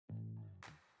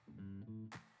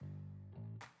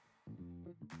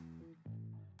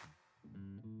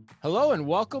Hello and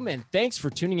welcome, and thanks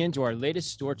for tuning in to our latest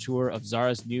store tour of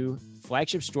Zara's new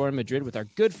flagship store in Madrid with our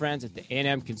good friends at the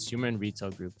A&M Consumer and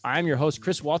Retail Group. I'm your host,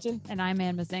 Chris Walton. And I'm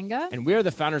Ann Mazinga. And we are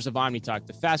the founders of OmniTalk,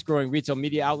 the fast-growing retail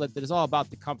media outlet that is all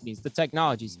about the companies, the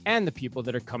technologies, and the people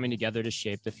that are coming together to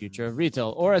shape the future of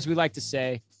retail, or as we like to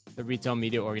say, the retail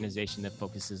media organization that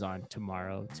focuses on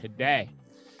tomorrow today.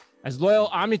 As loyal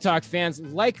OmniTalk fans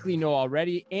likely know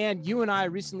already, and you and I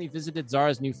recently visited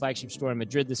Zara's new flagship store in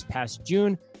Madrid this past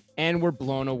June, and were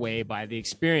blown away by the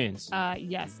experience.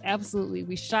 Yes, absolutely.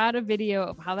 We shot a video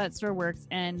of how that store works,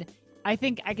 and I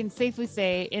think I can safely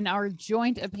say, in our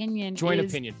joint opinion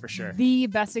for sure, the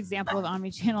best example of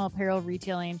omnichannel apparel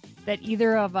retailing that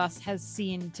either of us has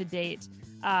seen to date.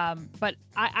 But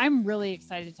I'm really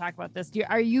excited to talk about this.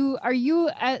 Are you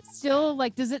still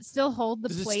like? Does it still hold the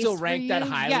place? Does it still rank that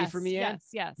highly for me? Yes.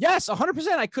 100%.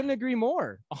 I couldn't agree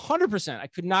more. 100%. I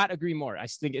could not agree more. I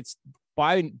think it's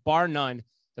bar none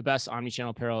the best omnichannel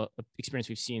apparel experience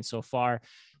we've seen so far.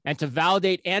 And to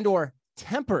validate and or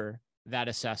temper that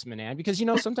assessment, and because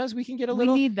sometimes we can get a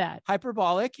little need that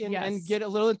hyperbolic and get a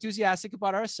little enthusiastic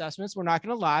about our assessments. We're not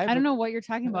going to lie. I don't know what you're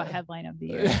talking about. Headline of the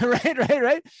year.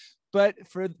 Right. But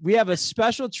we have a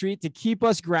special treat to keep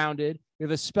us grounded. We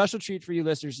have a special treat for you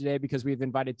listeners today because we've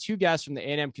invited two guests from the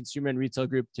A&M Consumer and Retail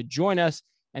Group to join us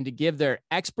and to give their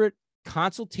expert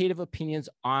consultative opinions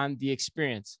on the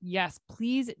experience. Yes,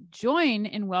 please join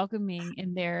in welcoming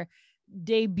in their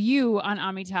debut on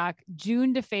OmniTalk,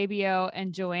 June DeFabio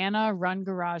and Joanna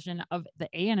Rungarajan of the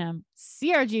A&M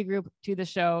CRG Group to the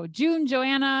show. June,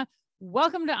 Joanna,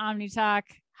 welcome to OmniTalk.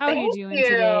 How are you doing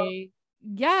today?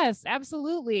 Yes,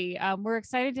 absolutely. We're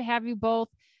excited to have you both.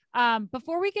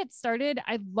 Before we get started,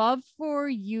 I'd love for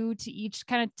you to each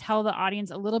kind of tell the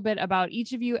audience a little bit about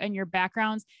each of you and your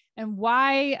backgrounds and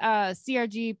why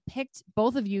CRG picked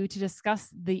both of you to discuss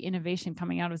the innovation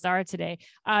coming out of Zara today.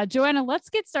 Joanna, let's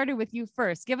get started with you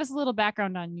first. Give us a little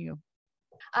background on you.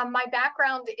 My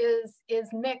background is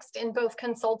mixed in both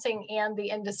consulting and the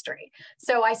industry.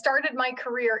 So I started my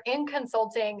career in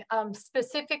consulting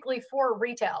specifically for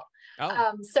retail.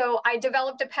 So I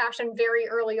developed a passion very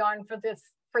early on for this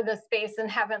space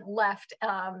and haven't left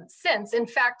since. In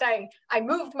fact, I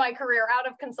moved my career out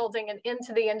of consulting and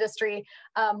into the industry,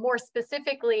 more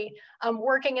specifically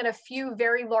working at a few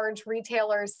very large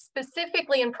retailers,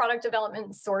 specifically in product development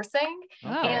and sourcing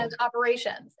and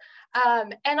operations.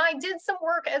 And I did some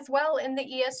work as well in the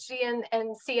ESG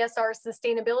and CSR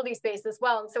sustainability space as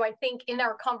well. And so I think in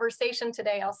our conversation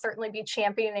today, I'll certainly be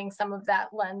championing some of that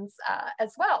lens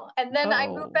as well. And then I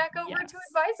moved back over to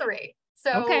advisory.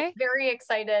 So very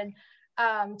excited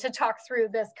to talk through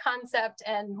this concept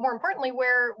and more importantly,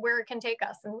 where it can take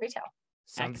us in retail.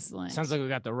 Excellent. Sounds like we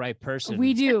got the right person.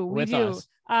 We do. Us.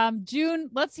 June,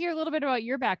 let's hear a little bit about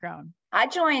your background. I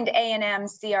joined A&M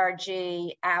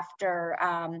CRG after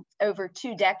over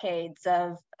 2 decades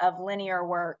of linear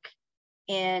work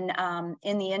in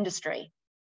the industry,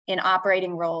 in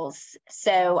operating roles.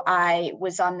 So I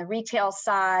was on the retail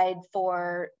side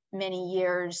for many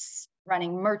years,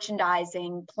 running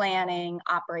merchandising, planning,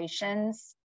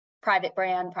 operations, private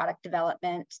brand, product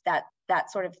development,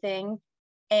 that sort of thing.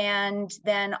 And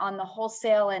then on the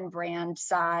wholesale and brand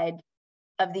side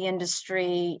of the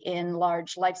industry in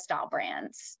large lifestyle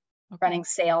brands, running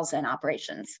sales and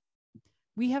operations.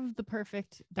 We have the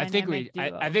perfect dynamic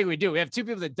duo. I think we do. We have two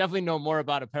people that definitely know more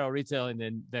about apparel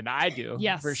retailing than I do.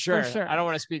 Yes, for sure. I don't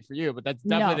want to speak for you, but that's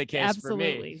definitely the case for me.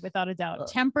 Absolutely, without a doubt.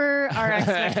 Temper our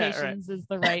expectations is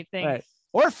the right thing. Right.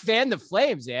 Or fan the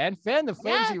flames, Ann. Fan the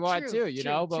flames you want true,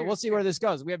 too, but we'll see where this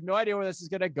goes. We have no idea where this is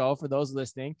going to go for those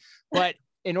listening. But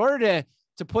in order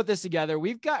to put this together,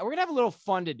 we're going to have a little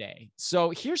fun today. So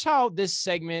here's how this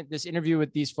interview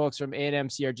with these folks from A&M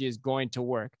CRG is going to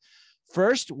work.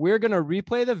 First, we're going to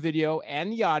replay the video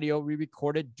and the audio we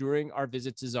recorded during our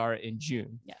visit to Zara in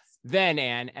June. Yes. Then,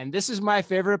 Ann, and this is my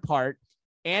favorite part,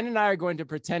 Ann and I are going to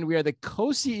pretend we are the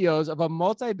co-CEOs of a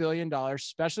multi-billion-dollar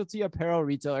specialty apparel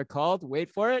retailer called, wait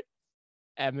for it,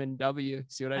 M&W.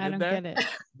 See what I did there? I don't get it.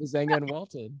 Mazinga and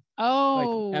Walton.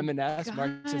 Oh, like M&S,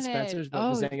 Marks and Spencer's, but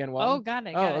Mazinga and Walton. Oh, got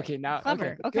it. Okay. Now,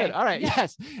 clever. Okay. Good. All right. Yeah.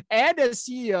 Yes. And as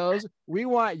CEOs, we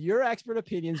want your expert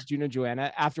opinions, June and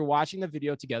Joanna, after watching the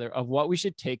video together of what we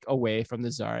should take away from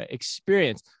the Zara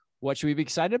experience. What should we be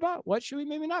excited about? What should we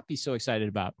maybe not be so excited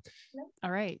about?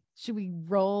 All right. Should we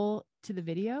roll to the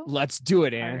video? Let's do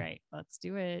it, Ann. All right. Let's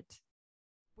do it.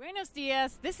 Buenos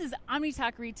dias. This is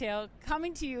OmniTalk Retail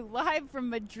coming to you live from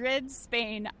Madrid,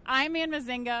 Spain. I'm Ann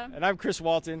Mazinga. And I'm Chris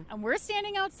Walton. And we're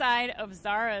standing outside of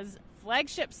Zara's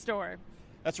flagship store.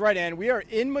 That's right, Ann. We are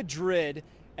in Madrid.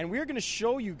 and we're going to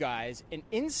show you guys an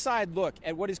inside look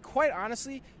at what is quite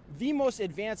honestly the most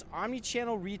advanced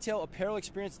omni-channel retail apparel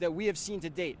experience that we have seen to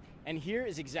date. And here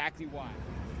is exactly why.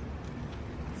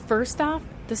 First off,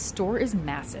 the store is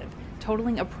massive,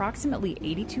 totaling approximately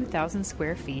 82,000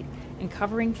 square feet and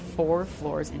covering 4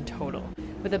 floors in total,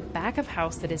 with a back of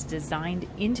house that is designed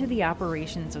into the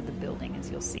operations of the building,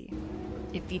 as you'll see.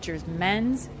 It features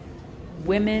men's,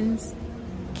 women's,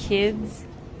 kids,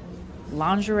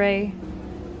 lingerie,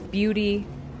 beauty,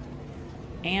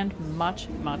 and much,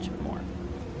 much more.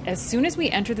 As soon as we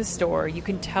enter the store, you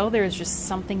can tell there is just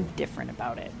something different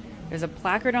about it. There's a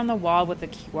placard on the wall with a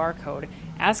QR code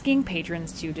asking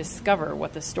patrons to discover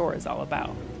what the store is all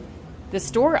about. The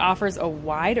store offers a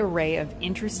wide array of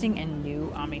interesting and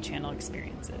new omnichannel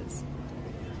experiences.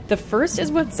 The first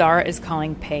is what Zara is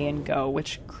calling Pay and Go,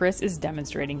 which Chris is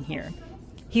demonstrating here.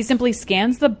 He simply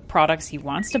scans the products he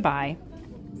wants to buy,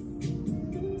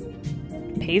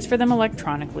 pays for them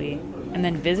electronically, and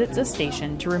then visits a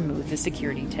station to remove the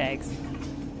security tags,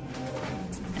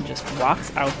 and just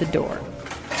walks out the door.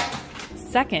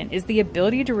 Second is the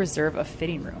ability to reserve a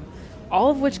fitting room,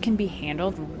 all of which can be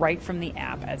handled right from the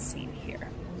app as seen here.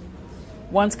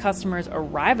 Once customers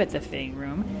arrive at the fitting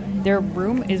room, their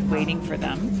room is waiting for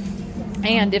them,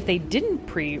 and if they didn't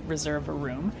pre-reserve a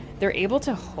room, they're able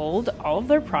to hold all of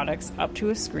their products up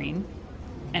to a screen,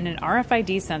 and an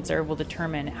RFID sensor will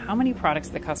determine how many products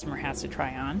the customer has to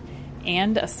try on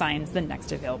and assigns the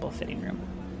next available fitting room.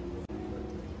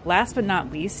 Last but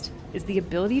not least is the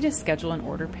ability to schedule an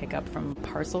order pickup from a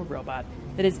parcel robot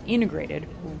that is integrated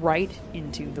right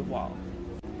into the wall.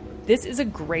 This is a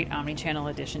great omnichannel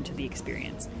addition to the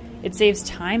experience. It saves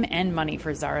time and money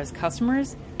for Zara's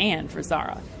customers and for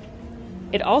Zara.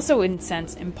 It also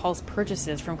incents impulse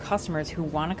purchases from customers who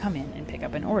want to come in and pick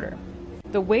up an order.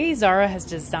 The way Zara has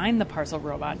designed the parcel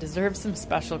robot deserves some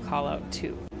special call out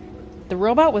too. The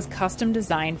robot was custom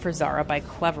designed for Zara by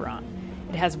Cleveron.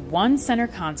 It has one center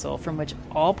console from which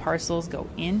all parcels go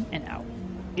in and out.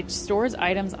 It stores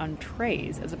items on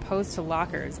trays as opposed to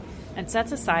lockers and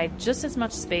sets aside just as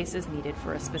much space as needed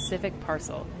for a specific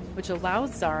parcel, which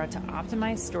allows Zara to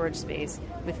optimize storage space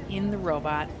within the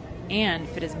robot and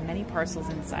fit as many parcels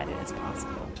inside it as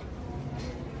possible.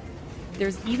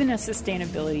 There's even a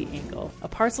sustainability angle. A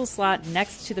parcel slot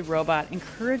next to the robot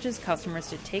encourages customers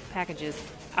to take packages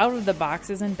out of the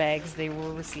boxes and bags they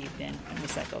were received in and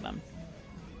recycle them.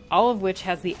 All of which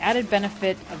has the added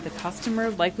benefit of the customer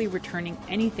likely returning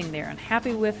anything they're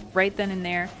unhappy with right then and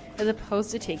there, as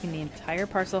opposed to taking the entire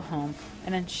parcel home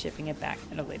and then shipping it back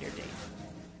at a later date.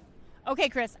 Okay,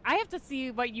 Chris, I have to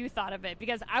see what you thought of it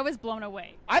because I was blown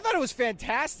away. I thought it was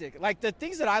fantastic. Like, the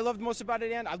things that I loved most about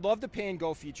it, Ann, I love the pay and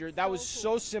go feature. That was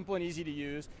so simple and easy to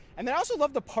use. And then I also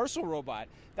love the parcel robot.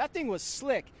 That thing was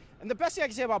slick. And the best thing I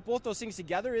can say about both those things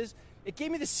together is it gave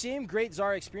me the same great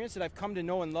Zara experience that I've come to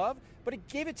know and love, but it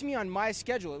gave it to me on my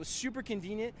schedule. It was super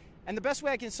convenient. And the best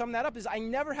way I can sum that up is I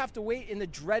never have to wait in the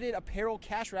dreaded apparel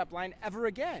cash wrap line ever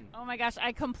again. Oh my gosh,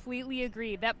 I completely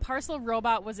agree. That parcel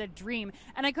robot was a dream.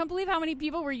 And I couldn't believe how many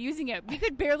people were using it. We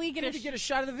could barely get a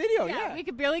shot of the video, yeah. We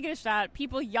could barely get a shot.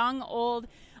 People young, old.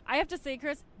 I have to say,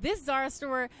 Chris, this Zara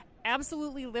store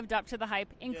absolutely lived up to the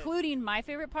hype, including my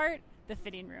favorite part, the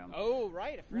fitting room. Oh,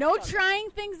 right. No trying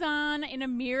things on in a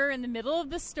mirror in the middle of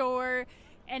the store,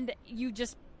 and you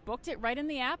just booked it right in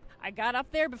the app. I got up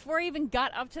there before I even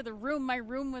got up to the room. My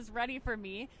room was ready for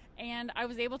me, and I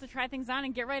was able to try things on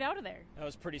and get right out of there. That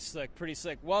was pretty slick, pretty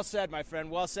slick. Well said, my friend,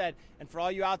 well said. And for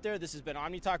all you out there, this has been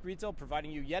OmniTalk Retail,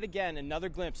 providing you yet again another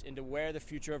glimpse into where the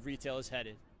future of retail is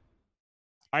headed.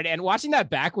 All right, and watching that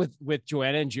back with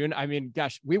Joanna and June, I mean,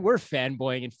 gosh, we were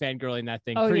fanboying and fangirling that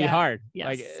thing pretty hard. Yes.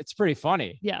 Like, it's pretty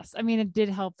funny. Yes. I mean, it did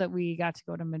help that we got to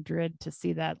go to Madrid to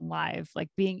see that live. Like,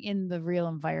 being in the real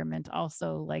environment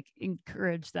also like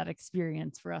encouraged that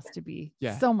experience for us to be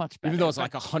so much better. Even though it was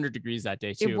like 100 degrees that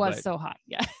day too. It was so hot.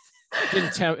 Yeah.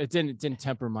 It didn't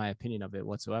temper my opinion of it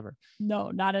whatsoever.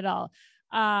 No, not at all.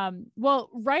 Well,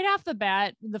 right off the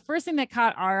bat, the first thing that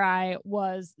caught our eye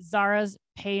was Zara's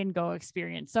pay and go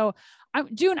experience. So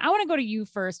June, I want to go to you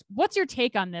first. What's your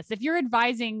take on this? If you're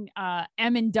advising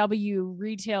M&W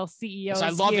retail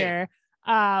CEOs here,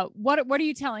 what are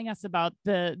you telling us about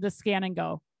the scan and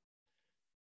go?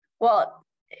 Well,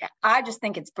 I just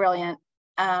think it's brilliant.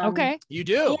 Okay. You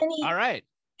do? All right.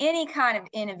 Any kind of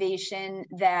innovation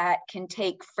that can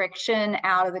take friction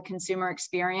out of the consumer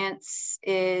experience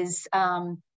is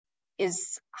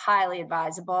highly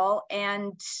advisable.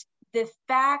 And the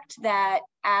fact that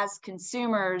as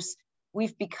consumers,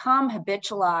 we've become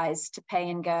habitualized to pay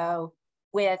and go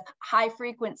with high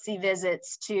frequency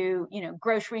visits to, you know,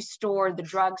 grocery store, the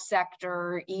drug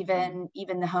sector, even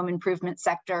the home improvement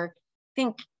sector. I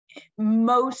think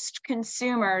most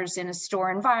consumers in a store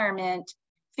environment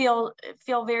feel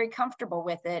very comfortable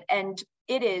with it. And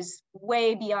it is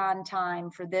way beyond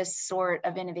time for this sort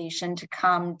of innovation to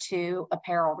come to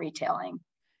apparel retailing.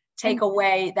 Take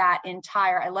away that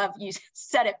entire, I love, you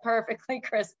said it perfectly,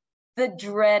 Chris, the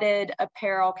dreaded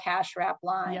apparel cash wrap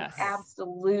line. Yes.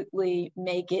 Absolutely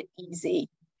make it easy.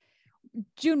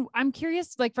 June, I'm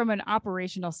curious, like from an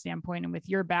operational standpoint and with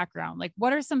your background, like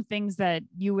what are some things that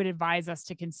you would advise us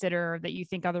to consider that you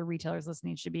think other retailers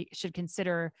listening should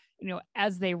consider, you know,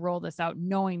 as they roll this out,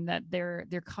 knowing that their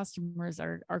customers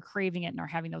are craving it and are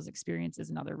having those experiences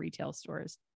in other retail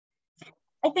stores?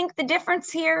 I think the difference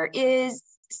here is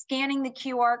scanning the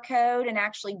QR code and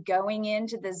actually going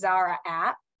into the Zara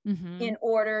app in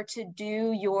order to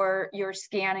do your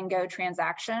scan and go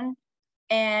transaction.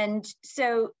 And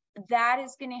so that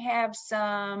is going to have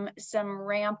some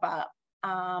ramp up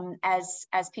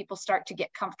as people start to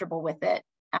get comfortable with it.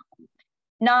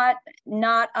 Not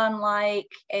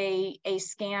unlike a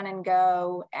scan and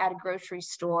go at a grocery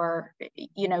store,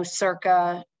 you know,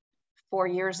 circa 4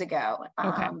 years ago,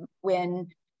 when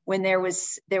there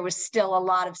was still a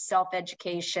lot of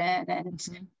self-education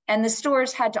and the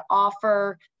stores had to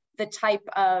offer the type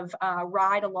of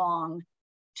ride along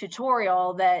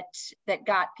tutorial that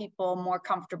got people more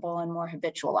comfortable and more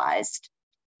habitualized.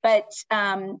 But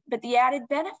the added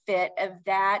benefit of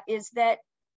that is that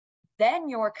then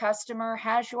your customer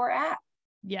has your app.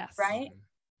 Yes. Right.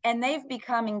 And they've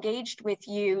become engaged with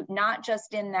you, not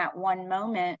just in that one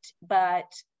moment, but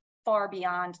far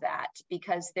beyond that,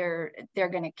 because they're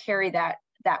going to carry that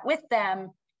with them.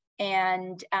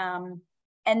 And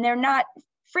they're not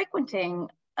frequenting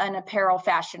an apparel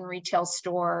fashion retail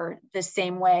store the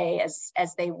same way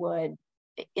as they would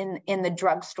in the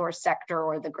drugstore sector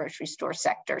or the grocery store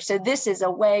sector. So this is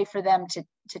a way for them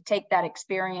to take that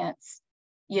experience,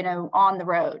 you know, on the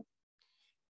road.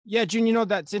 Yeah, June, you know,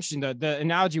 that's interesting. The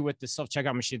analogy with the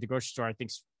self-checkout machine at the grocery store, I think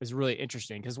is really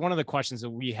interesting, because one of the questions that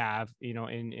we have, you know,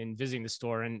 in visiting the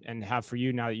store and have for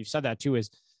you now that you've said that too, is,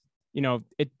 you know,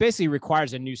 it basically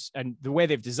requires and the way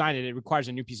they've designed it, it requires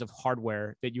a new piece of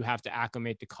hardware that you have to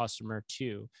acclimate the customer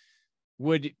to.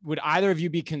 Would either of you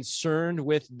be concerned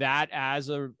with that as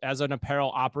an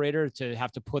apparel operator, to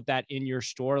have to put that in your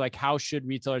store? Like, how should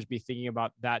retailers be thinking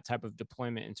about that type of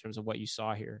deployment in terms of what you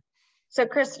saw here? So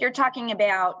Chris, you're talking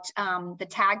about the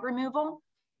tag removal?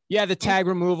 Yeah, the tag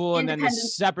removal, and then the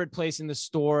separate place in the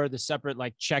store, the separate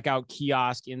like checkout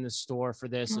kiosk in the store for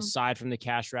this, aside from the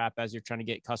cash wrap, as you're trying to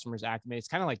get customers acclimated. It's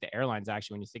kind of like the airlines,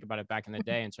 actually, when you think about it back in the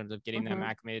day, in terms of getting them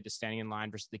acclimated to standing in line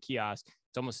versus the kiosk.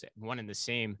 It's almost one and the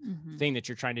same thing that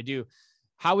you're trying to do.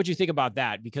 How would you think about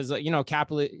that? Because, you know,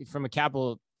 from a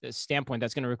capital standpoint,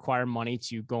 that's going to require money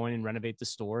to go in and renovate the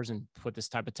stores and put this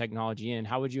type of technology in.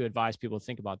 How would you advise people to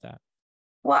think about that?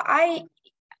 Well,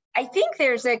 I think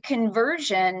there's a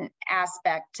conversion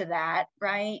aspect to that,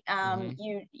 right?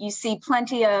 You see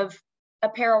plenty of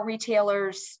apparel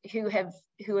retailers who have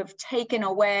taken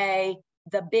away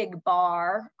the big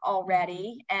bar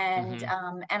already, and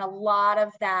a lot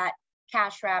of that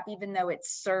cash wrap, even though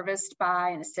it's serviced by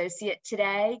an associate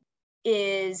today,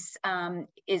 is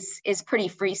pretty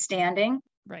freestanding,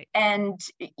 right? And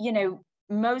you know,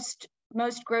 most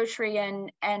grocery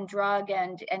and drug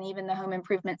and even the home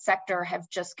improvement sector have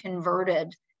just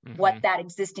converted what that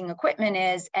existing equipment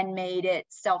is and made it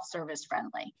self-service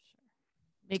friendly.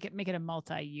 Make it a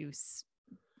multi-use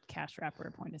cash wrapper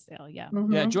point of sale. Yeah.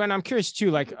 Yeah. Joanna, I'm curious too,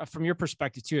 like from your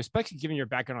perspective too, especially given your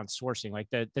background on sourcing, like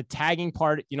the tagging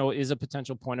part, you know, is a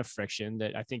potential point of friction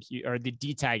that I think or the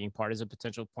detagging part is a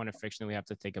potential point of friction that we have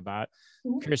to think about.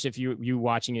 I'm curious if you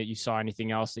watching it, you saw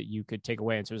anything else that you could take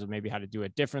away in terms of maybe how to do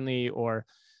it differently, or,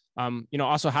 you know,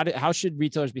 also how should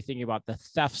retailers be thinking about the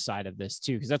theft side of this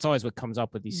too? Because that's always what comes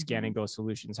up with these scan and go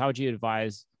solutions. How would you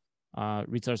advise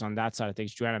retailers on that side of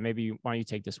things? Joanna, maybe why don't you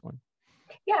take this one?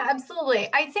 Yeah, absolutely.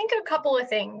 I think a couple of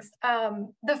things.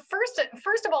 The first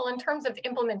of all, in terms of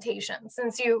implementation,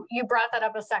 since you brought that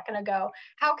up a second ago,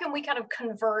 how can we kind of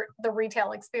convert the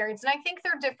retail experience? And I think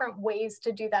there are different ways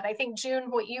to do that. I think, June,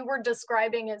 what you were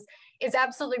describing is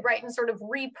absolutely right, in sort of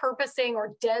repurposing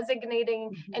or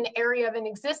designating an area of an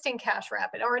existing cash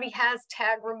wrap. It already has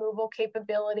tag removal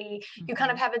capability. You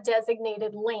kind of have a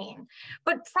designated lane.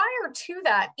 But prior to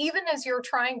that, even as you're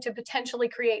trying to potentially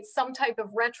create some type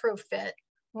of retrofit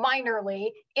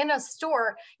minorly in a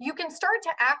store, you can start to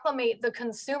acclimate the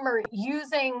consumer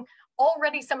using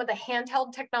already some of the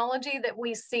handheld technology that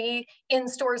we see in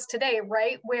stores today,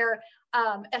 right? Where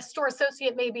a store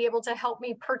associate may be able to help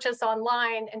me purchase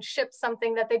online and ship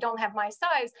something that they don't have my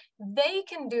size. They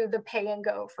can do the pay and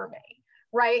go for me,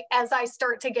 right? As I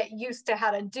start to get used to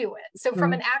how to do it. So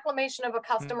from an acclimation of a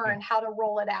customer and how to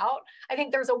roll it out, I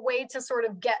think there's a way to sort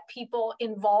of get people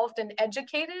involved and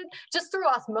educated just through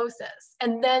osmosis.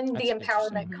 And then the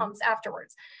empowerment comes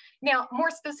afterwards. Now, more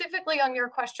specifically on your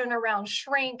question around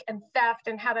shrink and theft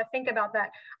and how to think about that,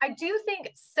 I do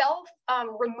think self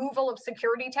removal of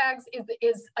security tags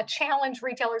is a challenge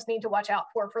retailers need to watch out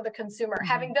for the consumer.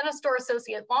 Having been a store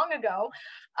associate long ago,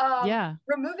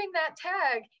 removing that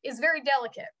tag is very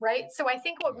delicate, right? So I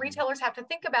think what retailers have to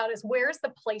think about is where's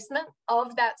the placement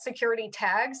of that security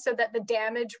tag so that the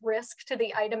damage risk to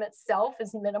the item itself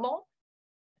is minimal.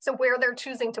 So where they're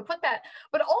choosing to put that,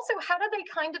 but also how do they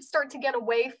kind of start to get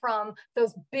away from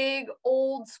those big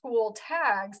old school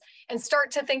tags and start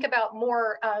to think about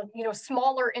more,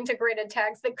 smaller integrated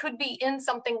tags that could be in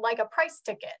something like a price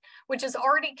ticket, which is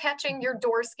already catching your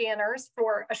door scanners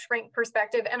for a shrink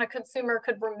perspective, and a consumer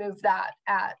could remove that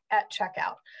at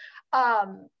checkout.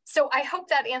 So I hope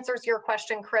that answers your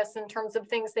question, Chris, in terms of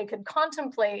things they could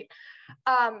contemplate.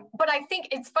 But I think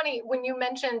it's funny when you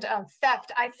mentioned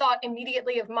theft, I thought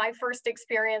immediately of my first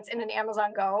experience in an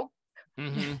Amazon Go.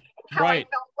 How I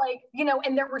felt like,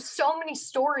 and there were so many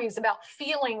stories about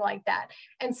feeling like that.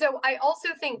 And so I also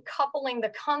think coupling the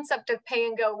concept of pay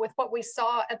and go with what we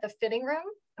saw at the fitting room,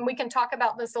 and we can talk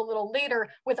about this a little later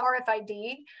with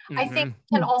RFID, I think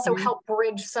can also help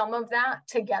bridge some of that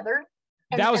together.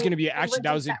 That was going to be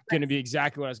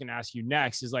exactly what I was going to ask you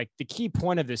next, is like the key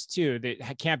point of this too,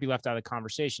 that can't be left out of the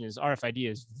conversation, is RFID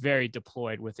is very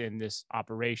deployed within this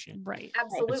operation. Right.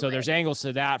 Absolutely. And so there's angles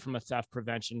to that from a theft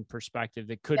prevention perspective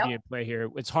that could be at play here.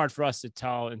 It's hard for us to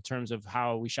tell in terms of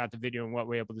how we shot the video and what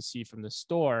we're able to see from the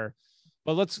store.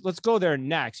 But let's go there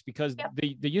next, because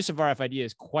the use of RFID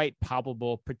is quite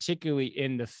palpable, particularly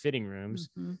in the fitting rooms.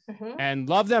 And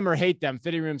love them or hate them,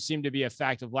 fitting rooms seem to be a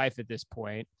fact of life at this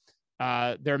point.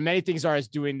 There are many things Zara is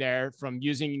doing there, from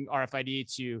using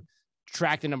RFID to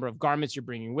track the number of garments you're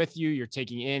bringing with you, you're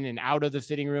taking in and out of the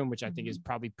fitting room, which I think is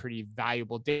probably pretty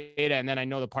valuable data. And then I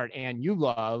know the part, Anne, you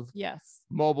love,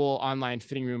 mobile online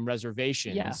fitting room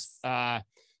reservations.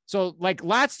 So like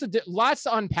lots to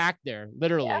unpack there,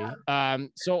 literally.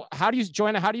 So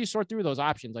Joanna, how do you sort through those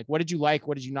options? Like, what did you like?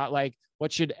 What did you not like?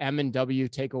 What should M&W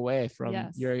take away from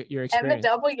your experience?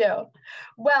 M&W.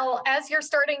 Well, as you're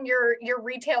starting your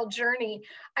retail journey,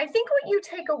 I think what you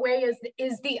take away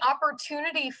is the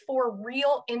opportunity for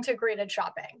real integrated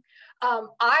shopping.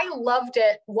 I loved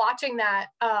it watching that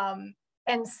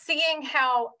and seeing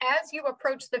how, as you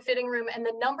approach the fitting room and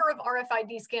the number of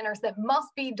RFID scanners that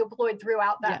must be deployed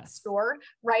throughout that store,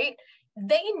 right?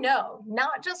 They know,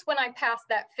 not just when I pass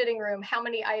that fitting room, how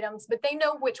many items, but they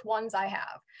know which ones I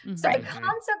have. So the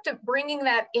concept of bringing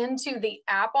that into the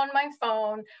app on my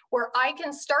phone, where I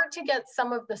can start to get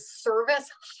some of the service,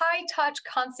 high touch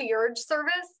concierge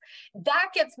service, that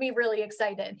gets me really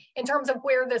excited in terms of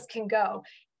where this can go.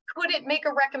 Could it make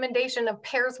a recommendation of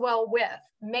pairs well with?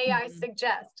 May I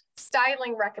suggest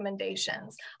styling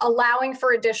recommendations, allowing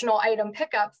for additional item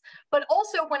pickups, but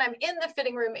also when I'm in the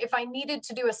fitting room, if I needed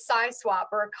to do a size swap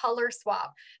or a color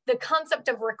swap, the concept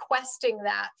of requesting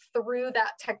that through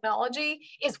that technology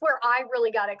is where I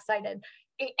really got excited.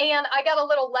 And I got a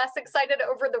little less excited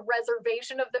over the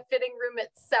reservation of the fitting room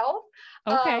itself.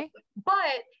 But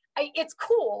it's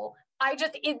cool.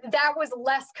 That was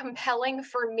less compelling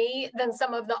for me than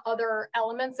some of the other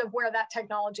elements of where that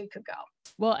technology could go.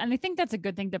 Well, and I think that's a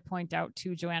good thing to point out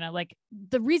too, Joanna. Like,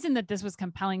 the reason that this was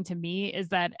compelling to me is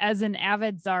that as an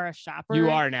avid Zara shopper, you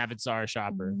are an avid Zara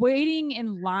shopper, waiting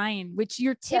in line, which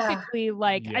you're typically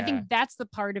like, I think that's the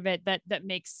part of it that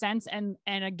makes sense. And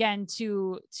again,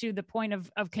 to the point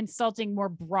of consulting more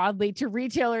broadly to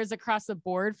retailers across the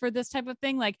board for this type of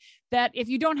thing, like that, if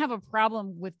you don't have a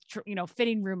problem with,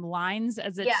 fitting room lines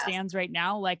as it stands right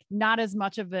now, like not as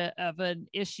much of an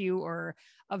issue or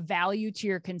a value to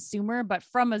your consumer, but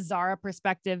from a Zara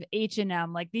perspective,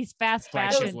 H&M, like these fast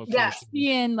fashion,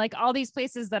 in like all these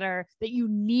places that you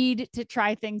need to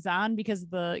try things on because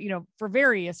for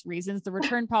various reasons, the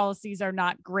return policies are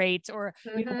not great, or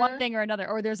one thing or another,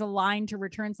 or there's a line to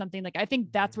return something. Like, I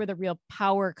think that's where the real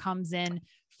power comes in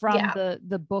from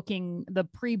the booking, the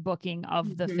pre-booking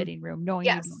of the fitting room, knowing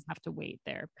you don't have to wait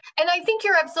there. And I think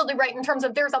you're absolutely right in terms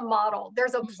of there's a model,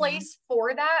 there's a place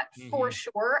for that for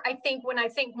sure. I think when I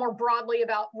think more broadly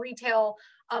about retail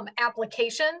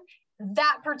application,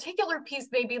 that particular piece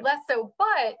may be less so,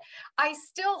 but I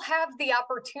still have the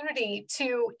opportunity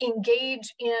to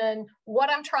engage in what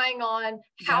I'm trying on,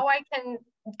 how I can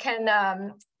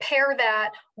pair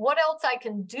that, what else I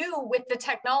can do with the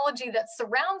technology that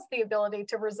surrounds the ability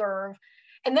to reserve.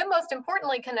 And then most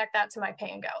importantly, connect that to my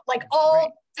pay and go. Like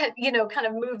kind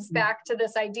of moves back to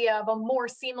this idea of a more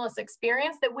seamless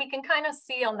experience that we can kind of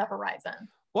see on the horizon.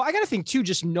 Well, I got to think too,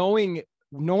 just knowing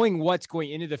what's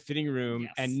going into the fitting room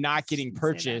and not getting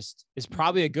purchased is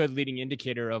probably a good leading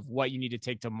indicator of what you need to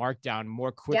take to markdown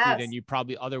more quickly than you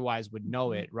probably otherwise would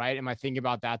know it, right? Am I thinking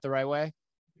about that the right way?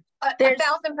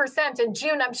 1,000%. And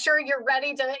June, I'm sure you're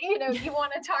ready to, you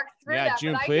want to talk through that.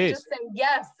 June, but I can just say,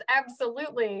 yes,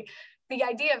 absolutely. The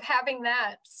idea of having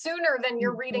that sooner than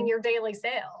you're reading your daily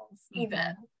sales,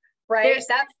 even, right?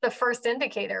 That's the first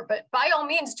indicator. But by all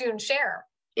means, June, share.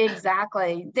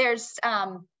 Exactly. There's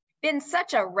been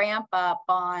such a ramp up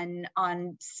on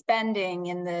spending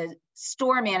in the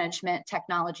store management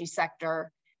technology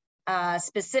sector,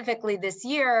 specifically this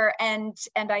year, and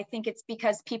I think it's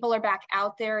because people are back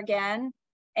out there again,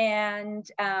 and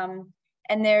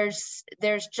there's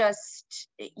just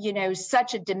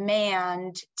such a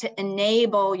demand to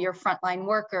enable your frontline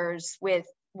workers with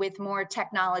more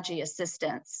technology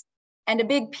assistance, and a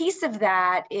big piece of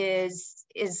that is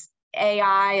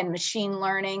AI and machine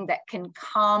learning that can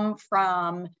come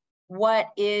from what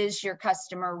is your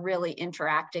customer really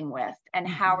interacting with and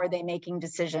how are they making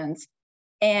decisions.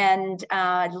 And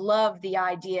I love the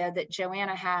idea that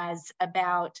Joanna has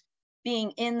about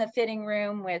being in the fitting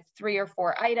room with 3 or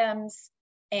 4 items,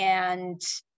 and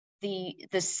the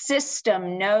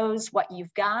system knows what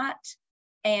you've got.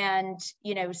 And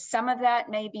some of that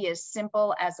may be as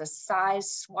simple as a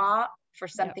size swap for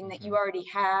something that you already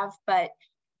have, but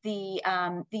the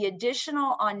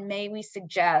additional on may we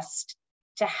suggest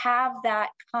to have that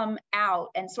come out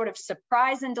and sort of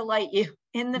surprise and delight you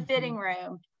in the fitting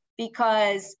room,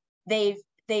 because they've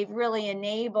really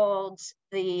enabled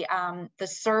the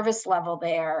service level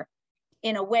there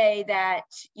in a way that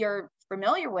you're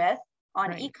familiar with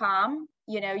on e-com.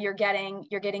 You're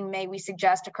getting may we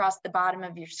suggest across the bottom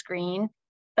of your screen,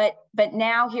 but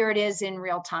now here it is in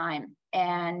real time.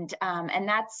 And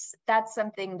that's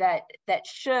something that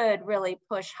should really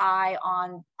push high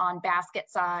on basket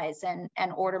size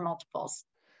and order multiples.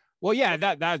 Well, yeah,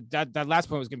 that last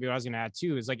point was going to be what I was going to add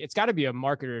too. Is like it's got to be a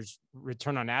marketer's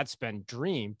return on ad spend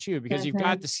dream too, because you've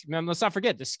got this. Let's not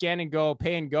forget the scan and go,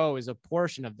 pay and go is a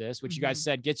portion of this, which you guys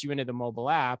said gets you into the mobile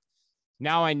app.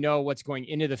 Now I know what's going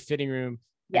into the fitting room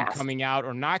and coming out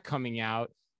or not coming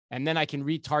out. And then I can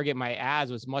retarget my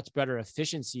ads with much better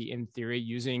efficiency in theory,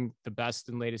 using the best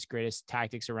and latest, greatest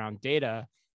tactics around data.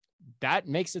 That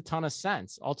makes a ton of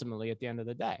sense ultimately at the end of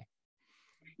the day.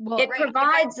 Well, it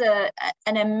provides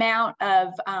an amount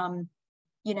of,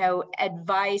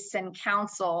 advice and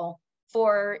counsel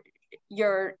for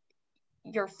your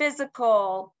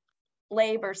physical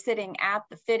labor sitting at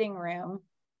the fitting room.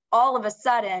 All of a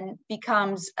sudden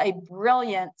becomes a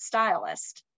brilliant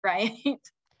stylist, right?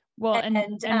 Well,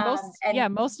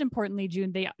 most importantly,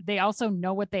 June, they also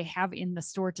know what they have in the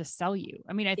store to sell you.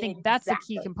 I mean, I think that's a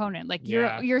key component. Like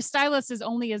your stylist is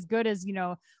only as good as,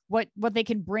 what they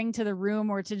can bring to the room,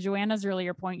 or to Joanna's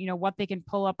earlier point, what they can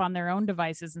pull up on their own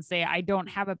devices and say, I don't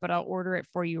have it, but I'll order it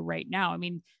for you right now. I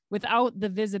mean, without the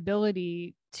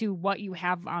visibility to what you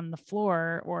have on the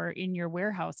floor or in your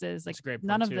warehouses, like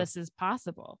none of this is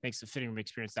possible. Makes the fitting room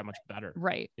experience that much better.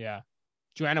 Right. Yeah.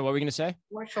 Joanna, what were we going to say?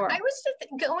 For sure. I was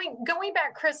just going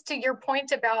back, Chris, to your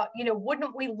point about,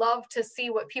 wouldn't we love to see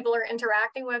what people are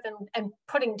interacting with and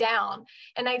putting down?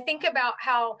 And I think about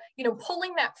how,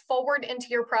 pulling that forward into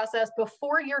your process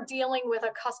before you're dealing with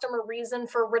a customer reason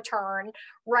for return,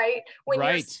 right? When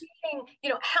you're seeing,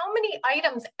 how many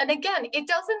items, and again, it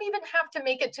doesn't even have to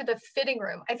make it to the fitting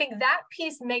room. I think that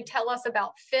piece may tell us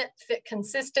about fit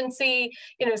consistency,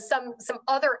 some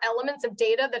other elements of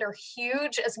data that are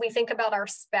huge as we think about our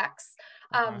specs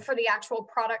for the actual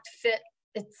product fit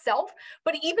itself.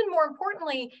 But even more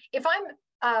importantly, if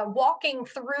I'm walking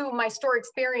through my store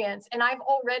experience and I've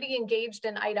already engaged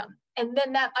an item, and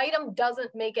then that item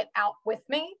doesn't make it out with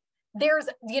me, there's,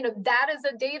 that is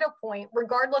a data point,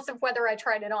 regardless of whether I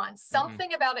tried it on.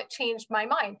 Something about it changed my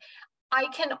mind. I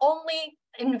can only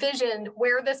envision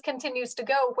where this continues to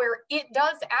go, where it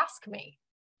does ask me,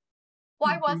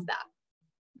 why was that?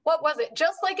 What was it?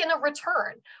 Just like in a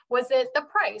return, was it the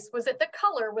price? Was it the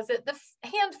color? Was it the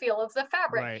hand feel of the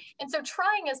fabric? Right. And so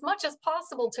trying as much as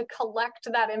possible to collect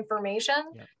that information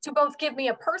to both give me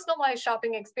a personalized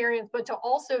shopping experience, but to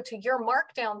also, to your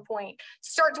markdown point,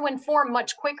 start to inform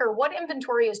much quicker what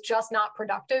inventory is just not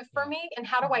productive for me, and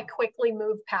how do I quickly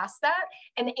move past that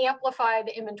and amplify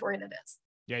the inventory that is.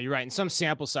 Yeah, you're right. And some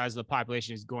sample size of the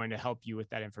population is going to help you with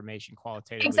that information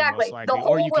qualitatively, exactly. most likely,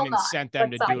 or you can incent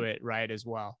them to not. do it right as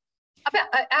well.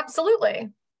 Absolutely.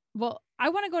 Well, I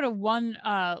want to go to one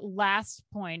last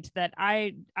point that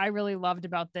I really loved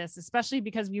about this, especially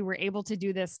because we were able to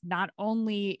do this not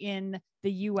only in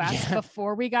the US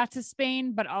before we got to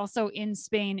Spain, but also in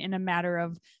Spain in a matter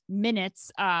of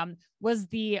minutes, was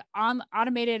the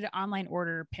automated online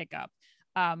order pickup.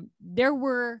 There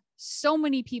were so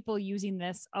many people using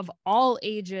this of all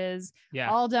ages,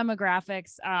 all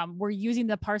demographics, were using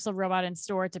the parcel robot in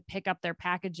store to pick up their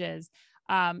packages.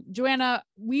 Joanna,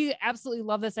 we absolutely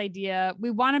love this idea.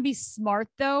 We want to be smart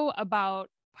though about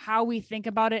how we think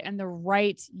about it and the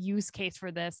right use case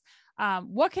for this.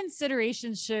 What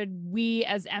considerations should we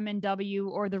as M&W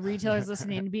or the retailers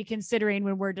listening be considering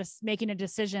when we're just making a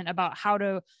decision about how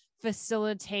to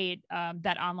facilitate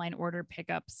that online order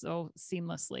pickup so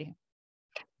seamlessly?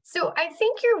 So I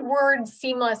think your word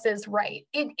seamless is right.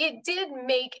 It did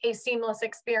make a seamless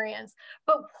experience,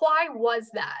 but why was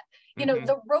that? You know,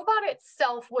 the robot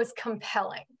itself was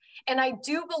compelling. And I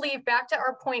do believe, back to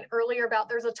our point earlier about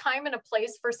there's a time and a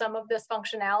place for some of this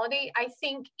functionality. I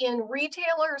think in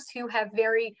retailers who have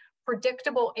very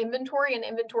predictable inventory and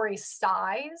inventory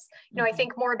size, you know, I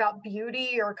think more about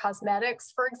beauty or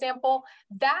cosmetics, for example,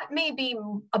 that may be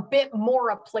a bit more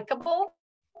applicable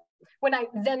when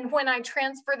I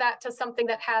transfer that to something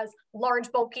that has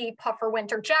large, bulky puffer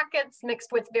winter jackets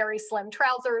mixed with very slim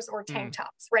trousers or tank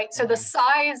tops, right? So the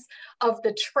size of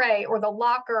the tray or the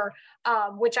locker,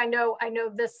 which I know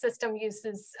this system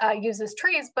uses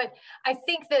trays, but I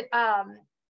think that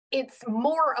it's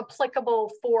more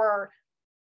applicable for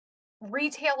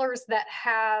retailers that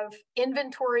have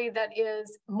inventory that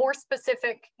is more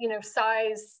specific, you know,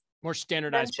 size, more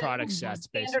standardized product sets,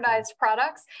 standardized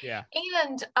products. Yeah.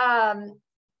 And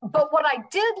but what I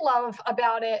did love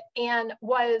about it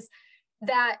was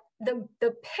that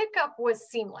the pickup was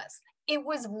seamless. It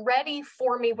was ready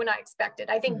for me when I expected.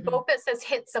 I think BOPIS has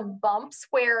hit some bumps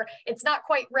where it's not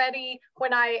quite ready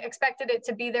when I expected it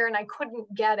to be there and I couldn't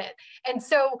get it. And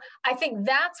so I think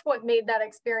that's what made that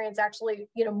experience actually,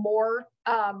 you know, more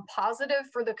positive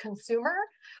for the consumer.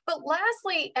 But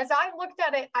lastly, as I looked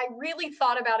at it, I really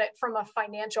thought about it from a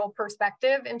financial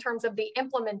perspective in terms of the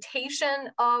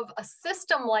implementation of a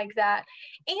system like that,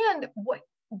 and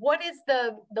what is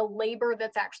the labor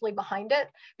that's actually behind it?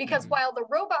 Because while the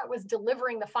robot was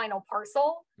delivering the final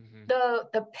parcel,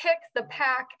 the pick, the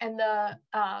pack, and the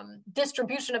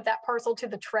distribution of that parcel to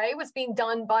the tray was being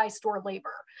done by store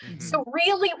labor. So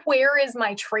really, where is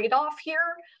my trade-off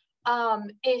here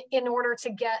in order to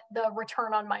get the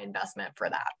return on my investment for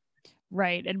that?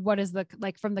 Right. And what is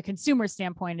like from the consumer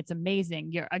standpoint, it's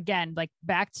amazing. You're again, like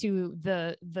back to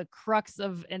the crux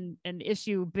of an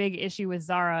big issue with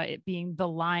Zara, it being the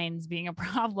lines being a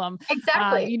problem.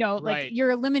 Exactly. You know, like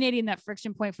you're eliminating that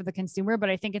friction point for the consumer, but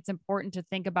I think it's important to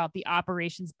think about the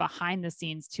operations behind the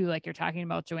scenes too. Like you're talking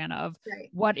about, Joanna, of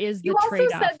what is the trade-off. You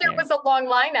also said there was a long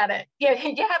line at it. Yeah,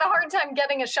 you had a hard time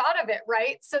getting a shot of it,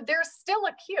 right? So there's still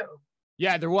a queue.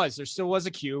 Yeah, there still was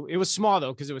a queue. It was small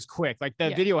though, because it was quick. Like the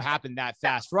video happened that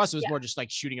fast. For us, it was more just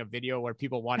like shooting a video where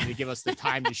people wanted to give us the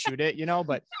time to shoot it, you know,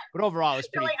 but overall it was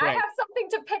pretty quick. I have something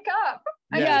to pick up.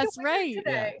 Yes, right.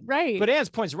 Yeah. Right. But Anne's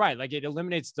point's right. Like it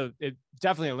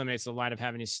definitely eliminates the line of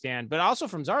having to stand, but also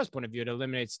from Zara's point of view, it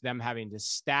eliminates them having to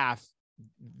staff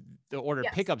the order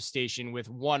pickup station with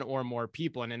one or more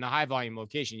people. And in a high volume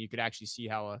location, you could actually see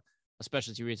how a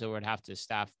specialty retailer would have to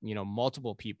staff, you know,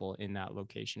 multiple people in that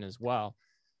location as well.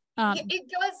 It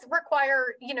does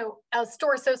require, you know, a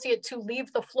store associate to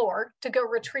leave the floor to go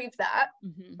retrieve that,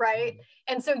 right?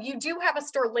 And so you do have a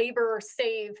store labor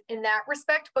save in that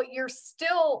respect, but you're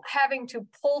still having to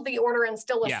pull the order and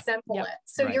still assemble it.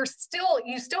 So you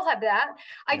still have that.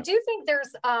 I do think there's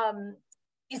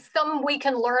some we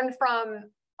can learn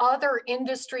from other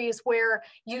industries where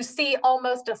you see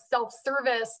almost a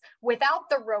self-service without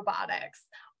the robotics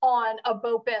on a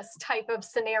BOPIS type of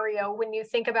scenario. When you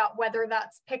think about whether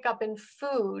that's pickup in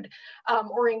food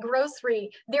or in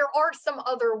grocery, there are some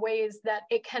other ways that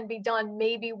it can be done,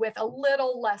 maybe with a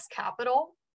little less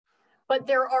capital, but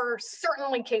there are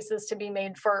certainly cases to be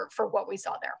made for what we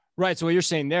saw there. Right. So what you're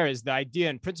saying there is the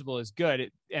idea and principle is good,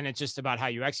 and it's just about how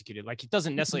you execute it. Like, it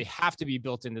doesn't necessarily have to be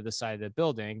built into the side of the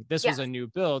building. This was a new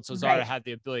build, so Zara had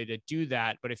the ability to do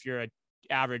that. But if you're an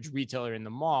average retailer in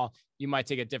the mall, you might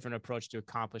take a different approach to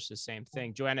accomplish the same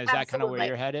thing. Joanna, is that kind of where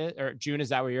your head is? Or June, is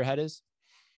that where your head is?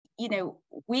 You know,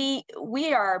 we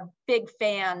are big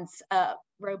fans of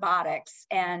robotics,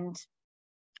 and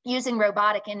using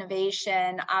robotic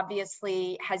innovation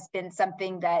obviously has been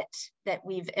something that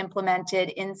we've implemented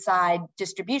inside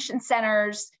distribution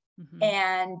centers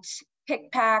and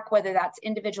pick pack, whether that's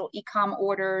individual e-com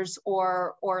orders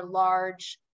or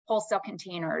large wholesale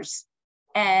containers,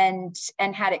 and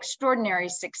had extraordinary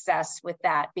success with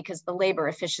that because the labor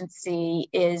efficiency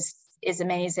is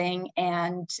amazing,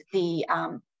 and the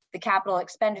capital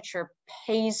expenditure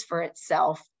pays for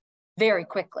itself very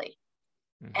quickly.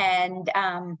 And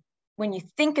when you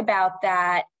think about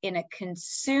that in a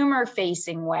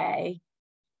consumer-facing way,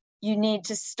 you need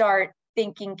to start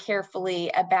thinking carefully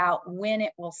about when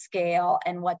it will scale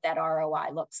and what that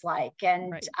ROI looks like.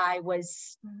 And I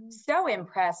was so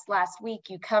impressed last week.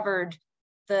 You covered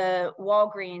the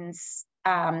Walgreens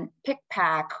pick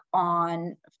pack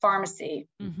on pharmacy.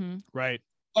 Right.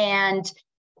 And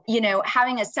you know,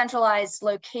 having a centralized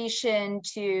location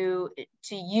to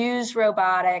use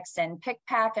robotics and pick,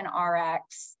 pack, and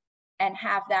RX and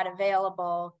have that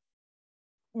available.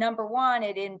 Number one,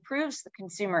 it improves the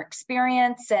consumer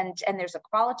experience, and there's a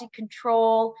quality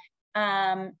control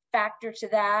factor to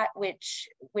that, which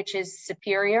is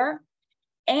superior,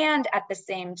 and at the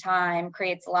same time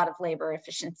creates a lot of labor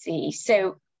efficiency.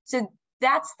 So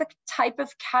that's the type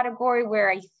of category where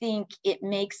I think it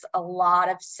makes a lot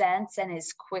of sense and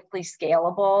is quickly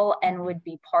scalable and would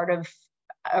be part of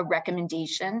a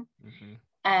recommendation.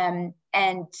 And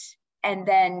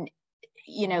then,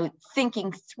 you know,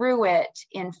 thinking through it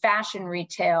in fashion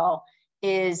retail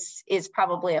is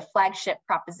probably a flagship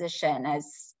proposition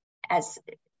as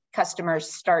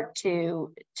customers start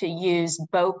to use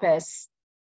BOPUS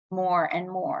more and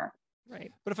more.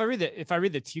 Right. But if I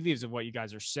read the tea leaves of what you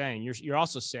guys are saying, you're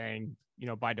also saying, you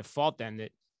know, by default then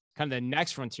that kind of the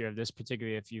next frontier of this,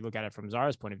 particularly if you look at it from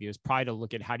Zara's point of view, is probably to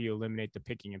look at how do you eliminate the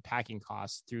picking and packing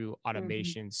costs through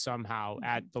automation somehow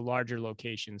at the larger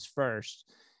locations first,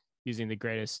 using the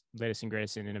latest and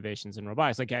greatest in innovations in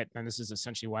robotics. And this is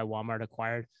essentially why Walmart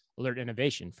acquired Alert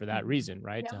Innovation for that reason,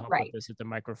 right? To help with this at the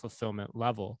micro fulfillment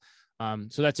level.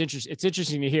 So that's interesting. It's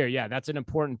interesting to hear. Yeah, that's an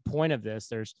important point of this.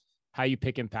 There's how you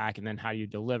pick and pack, and then how you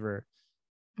deliver.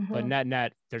 But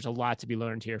net, there's a lot to be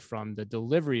learned here from the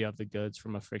delivery of the goods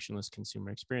from a frictionless consumer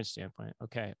experience standpoint.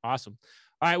 Okay, awesome.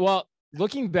 All right, well,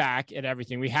 looking back at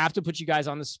everything, we have to put you guys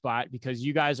on the spot because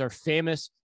you guys are famous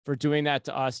for doing that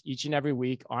to us each and every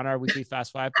week on our weekly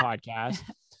Fast Five podcast.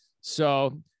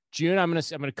 So June, I'm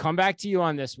gonna come back to you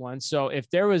on this one. So if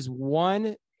there was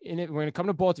one in it, we're gonna come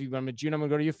to both of you, but June, I'm gonna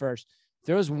go to you first. If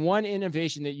there was one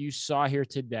innovation that you saw here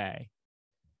today,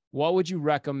 what would you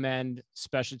recommend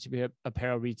specialty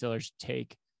apparel retailers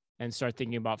take and start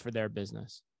thinking about for their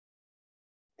business?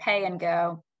 Pay and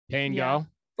go. Pay and go?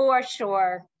 For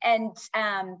sure. And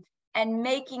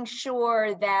making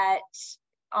sure that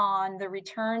on the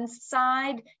returns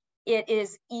side, it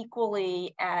is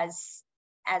equally as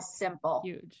simple.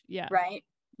 Huge. Yeah. Right?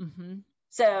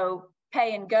 So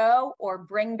pay and go, or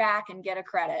bring back and get a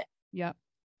credit. Yep.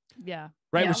 Yeah.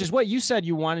 Right. Which is what you said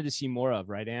you wanted to see more of,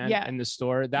 right, Anne? Yeah. In the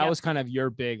store. That was kind of your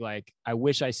big, like, I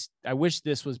wish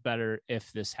this was better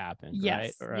if this happened.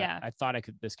 Yes. Right? Or yeah. I thought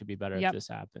this could be better if this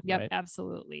happened. Yep. Right?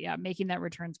 Absolutely. Yeah. Making that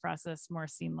returns process more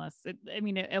seamless.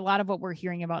 A lot of what we're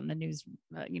hearing about in the news,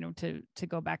 to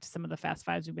go back to some of the Fast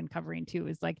Fives we've been covering too,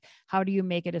 is like, how do you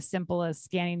make it as simple as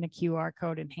scanning the QR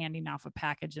code and handing off a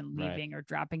package and leaving, or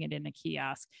dropping it in a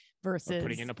kiosk versus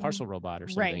putting in a parcel robot or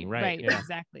something. Right. Yeah.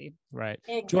 Exactly. Right.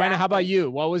 Exactly. Joanna, how about you?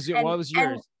 What was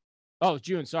yours? Oh,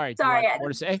 June, sorry. Do you want more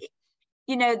to say?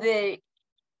 You know, the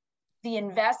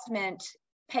investment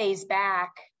pays back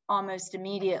almost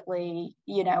immediately,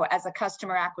 you know, as a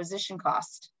customer acquisition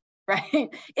cost, right?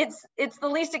 It's the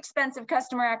least expensive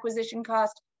customer acquisition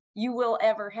cost you will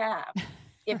ever have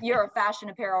if you're a fashion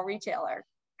apparel retailer.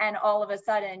 And all of a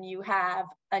sudden you have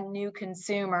a new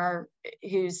consumer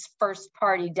who's first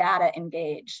party data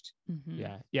engaged.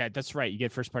 Yeah, that's right. You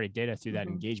get first party data through that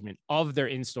engagement of their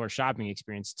in-store shopping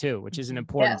experience too, which is an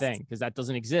important thing because that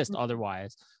doesn't exist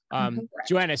otherwise.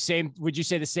 Joanna, would you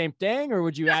say the same thing, or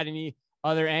would you add any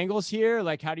other angles here?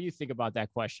 Like, how do you think about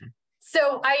that question?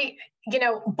 So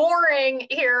boring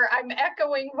here. I'm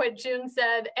echoing what June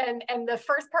said, and the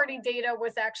first party data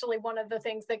was actually one of the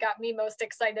things that got me most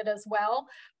excited as well.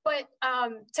 But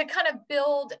to kind of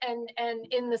build and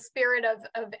in the spirit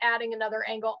of adding another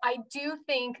angle, I do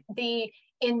think the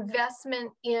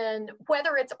investment in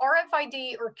whether it's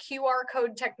RFID or QR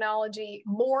code technology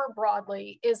more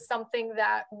broadly is something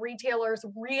that retailers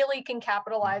really can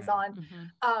capitalize on.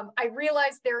 I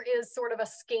realize there is sort of a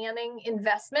scanning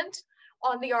investment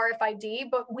on the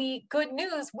RFID, but good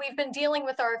news, we've been dealing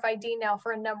with RFID now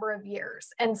for a number of years.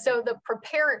 And so the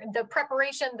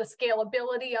preparation, the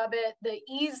scalability of it, the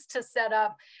ease to set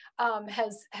up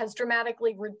has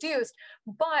dramatically reduced.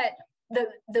 But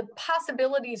the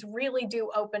possibilities really do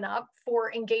open up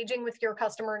for engaging with your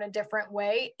customer in a different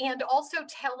way and also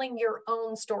telling your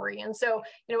own story. And so,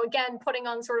 again, putting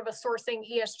on sort of a sourcing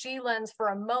ESG lens for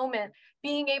a moment,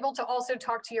 being able to also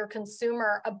talk to your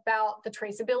consumer about the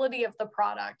traceability of the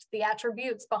product, the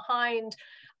attributes behind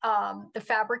the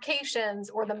fabrications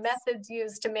or the methods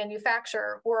used to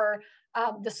manufacture, or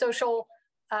the social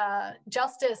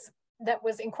justice that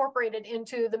was incorporated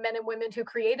into the men and women who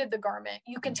created the garment.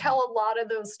 You can tell a lot of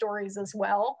those stories as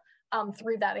well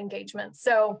through that engagement.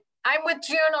 So I'm with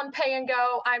June on pay and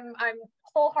go. I'm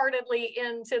wholeheartedly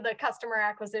into the customer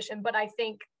acquisition, but I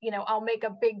think, I'll make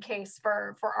a big case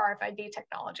for RFID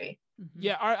technology.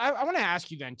 Yeah. I want to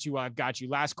ask you then too, I've got you,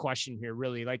 last question here,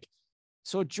 really.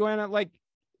 So Joanna,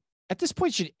 at this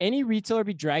point, should any retailer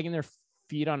be dragging their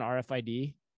feet on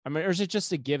RFID? I mean, or is it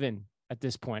just a given at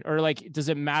this point? Or does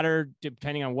it matter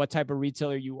depending on what type of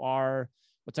retailer you are,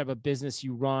 what type of business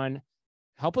you run?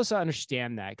 Help us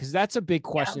understand that, because that's a big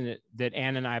question that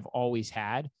Ann and I have always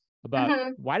had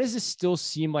about why does this still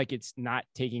seem like it's not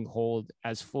taking hold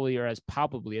as fully or as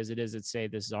palpably as it is at, say,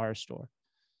 this Zara store?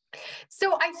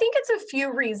 So I think it's a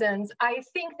few reasons. I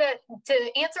think that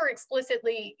to answer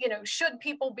explicitly, should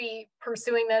people be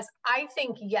pursuing this? I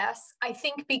think yes. I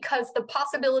think because the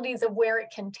possibilities of where it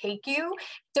can take you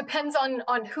depends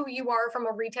on who you are from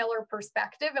a retailer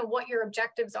perspective and what your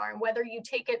objectives are, and whether you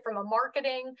take it from a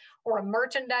marketing or a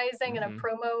merchandising and a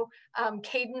promo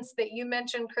cadence that you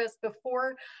mentioned, Chris,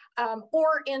 before,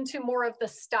 or into more of the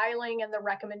styling and the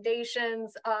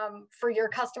recommendations for your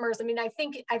customers. I mean, I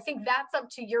think that's up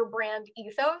to your brand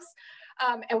ethos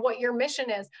and what your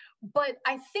mission is. But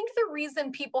I think the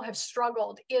reason people have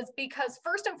struggled is because,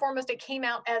 first and foremost, it came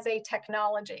out as a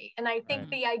technology. And I think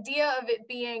the idea of it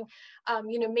being,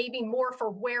 maybe more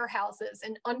for warehouses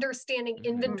and understanding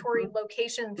inventory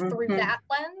location through that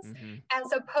lens,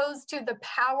 as opposed to the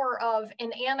power of,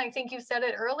 and Ann, I think you said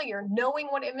it earlier, knowing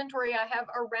what inventory I have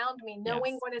around me,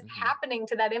 knowing what is happening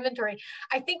to that inventory.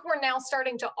 I think we're now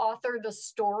starting to author the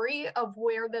story of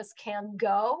where this can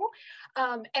go.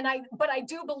 But I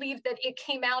do believe that it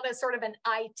came out as sort of an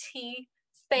IT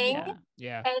thing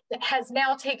and has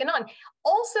now taken on.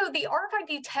 Also, the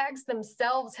RFID tags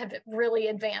themselves have really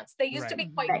advanced. They used to be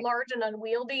quite large and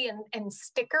unwieldy and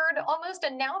stickered almost,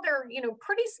 and now they're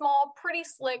pretty small, pretty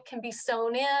slick, can be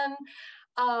sewn in.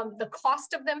 The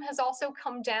cost of them has also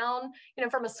come down.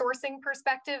 From a sourcing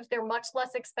perspective, they're much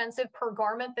less expensive per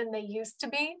garment than they used to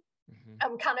be.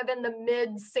 Kind of in the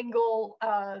mid single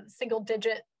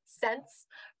digit cents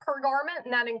per garment,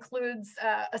 and that includes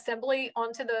assembly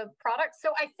onto the product.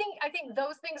 So I think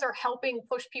those things are helping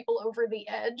push people over the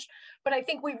edge, but I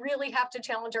think we really have to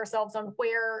challenge ourselves on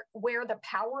where the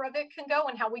power of it can go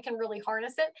and how we can really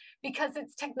harness it, because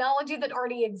it's technology that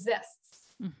already exists.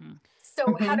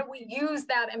 So how do we use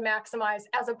that and maximize,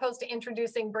 as opposed to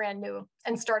introducing brand new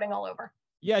and starting all over?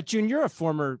 Yeah, June, you're a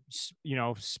former,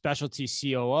 specialty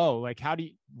COO.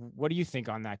 What do you think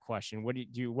on that question? What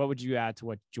would you add to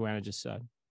what Joanna just said?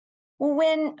 Well,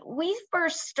 when we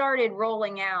first started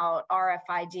rolling out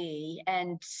RFID,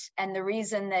 and the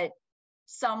reason that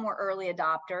some were early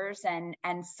adopters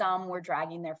and some were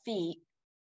dragging their feet,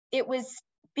 it was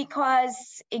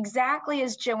because, exactly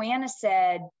as Joanna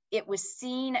said, it was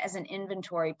seen as an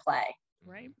inventory play.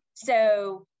 Right.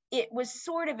 So it was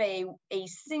sort of a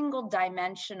single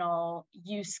dimensional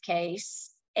use case,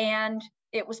 and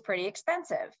it was pretty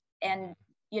expensive. And,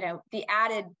 the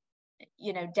added,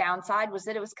 downside was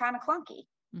that it was kind of clunky.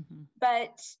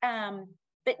 But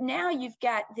now you've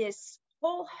got this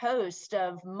whole host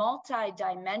of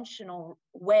multi-dimensional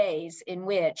ways in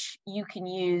which you can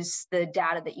use the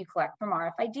data that you collect from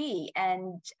RFID.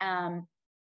 And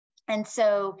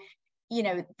so,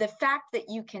 the fact that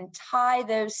you can tie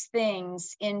those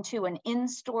things into an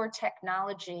in-store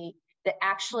technology that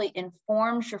actually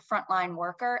informs your frontline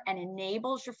worker and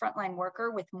enables your frontline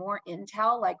worker with more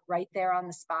intel, like right there on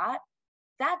the spot,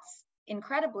 that's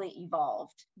incredibly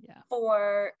evolved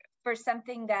for for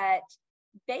something that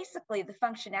basically the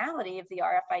functionality of the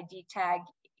RFID tag,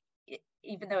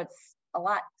 even though it's a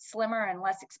lot slimmer and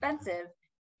less expensive,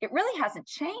 it really hasn't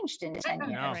changed in 10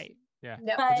 years. No. Right. Yeah.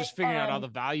 Yep. We're just figuring out all the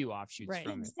value offshoots Right.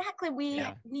 from it. Exactly. We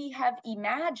have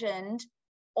imagined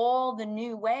all the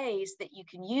new ways that you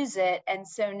can use it. And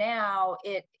so now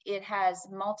it has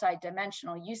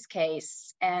multi-dimensional use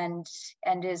case and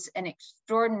is an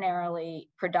extraordinarily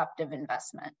productive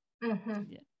investment. Mm-hmm.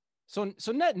 Yeah. So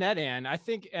net, Ann, I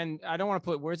think, and I don't want to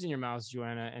put words in your mouths,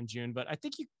 Joanna and June, but I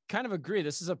think you kind of agree.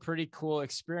 This is a pretty cool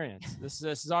experience. This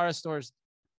Zara stores,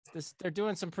 they're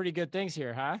doing some pretty good things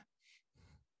here, huh?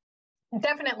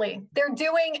 Definitely. They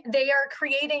are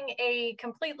creating a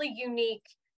completely unique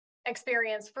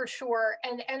experience for sure.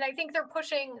 And I think they're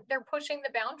pushing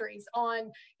the boundaries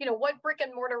on, what brick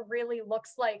and mortar really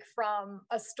looks like from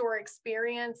a store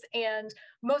experience. And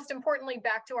most importantly,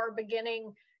 back to our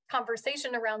beginning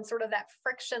conversation around sort of that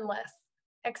frictionless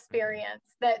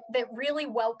experience that really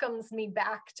welcomes me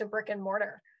back to brick and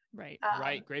mortar. Right.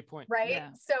 Right. Great point. Right. Yeah.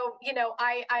 So,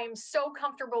 I am so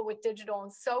comfortable with digital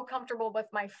and so comfortable with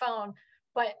my phone,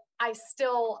 but I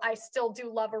still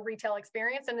do love a retail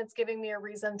experience, and it's giving me a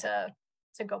reason to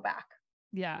go back.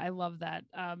 Yeah, I love that.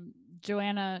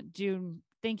 Joanna, June,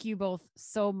 thank you both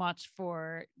so much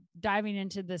for diving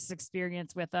into this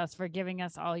experience with us, for giving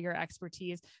us all your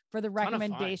expertise, for the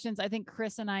recommendations. I think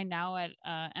Chris and I now at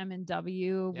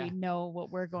M&W, we know what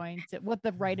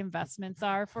the right investments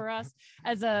are for us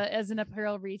as an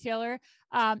apparel retailer.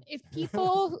 If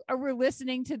people were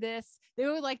listening to this, they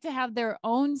would like to have their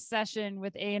own session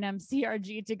with A&M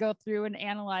CRG to go through and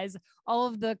analyze all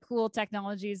of the cool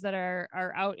technologies that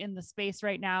are out in the space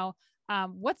right now.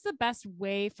 What's the best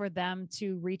way for them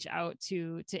to reach out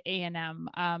to A&M?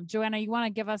 Joanna, you want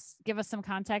to give us some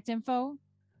contact info?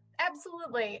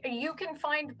 Absolutely. You can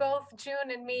find both June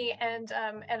and me and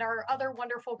our other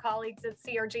wonderful colleagues at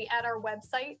CRG at our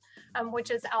website,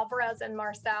 which is Alvarez and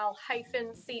Marcel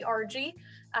 -CRG.com.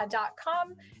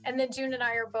 And then June and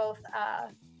I are both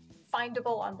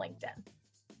findable on LinkedIn.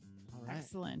 All right.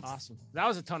 Excellent. Awesome. That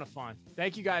was a ton of fun.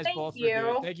 Thank you guys both.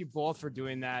 Thank you both for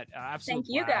doing that. Absolutely.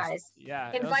 Thank you guys.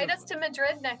 Yeah. Invite us to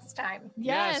Madrid next time.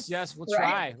 Yes. We'll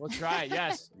try. We'll try.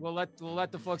 Yes. We'll let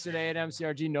the folks at A&M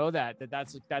CRG know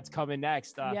that's coming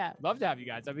next. Love to have you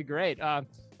guys. That'd be great.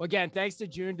 Again, thanks to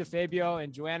June, DeFabio,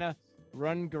 and Joanna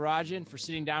Run Garagen for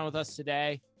sitting down with us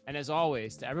today. And as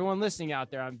always, to everyone listening out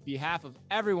there, on behalf of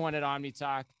everyone at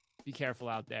OmniTalk, be careful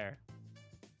out there.